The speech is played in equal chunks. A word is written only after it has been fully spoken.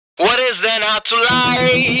is there not to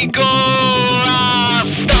like? Oh, I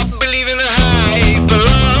stopped believing the hype a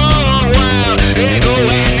long while ago,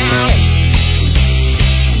 and now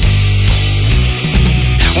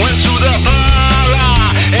went to the far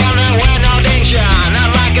and there went no danger,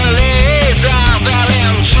 not like a laser, fell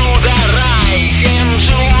into the right,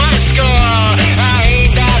 into my skull. I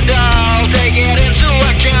ain't that dull, take it into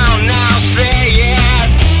account, now say it.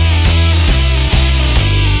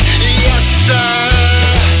 Yes sir,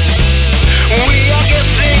 we are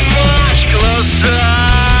getting much closer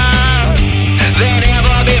than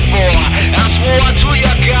ever before. I swore to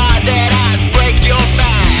your God that I'd break your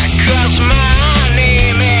back, 'cause my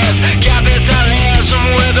name is capitalism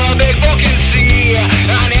with a big fucking C.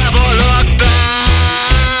 I never look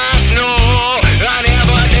back, no, I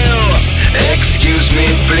never do. Excuse me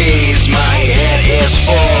please, my head is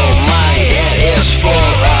full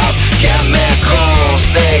of chemicals.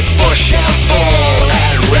 They push and pull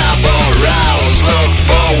and rabble rouse. Look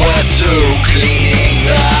forward to cleaning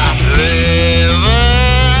the liver.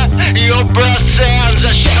 Your breath sends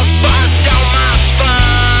a shiver down my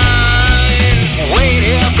spine. Wait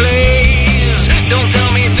here please, don't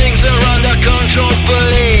tell me things are under control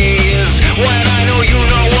please, when I know you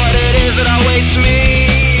know what it is that awaits me,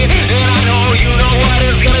 and I know you know what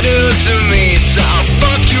it's gonna do to me. So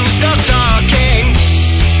fuck you, stop talking.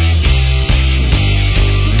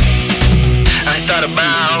 I thought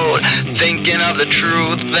about thinking of the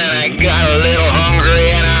truth, then I got a little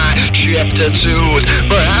hungry and I chipped a tooth.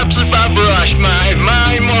 Perhaps if I brushed my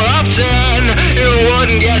mind more often, it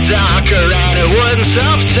wouldn't get darker and it wouldn't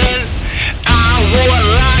soften. I would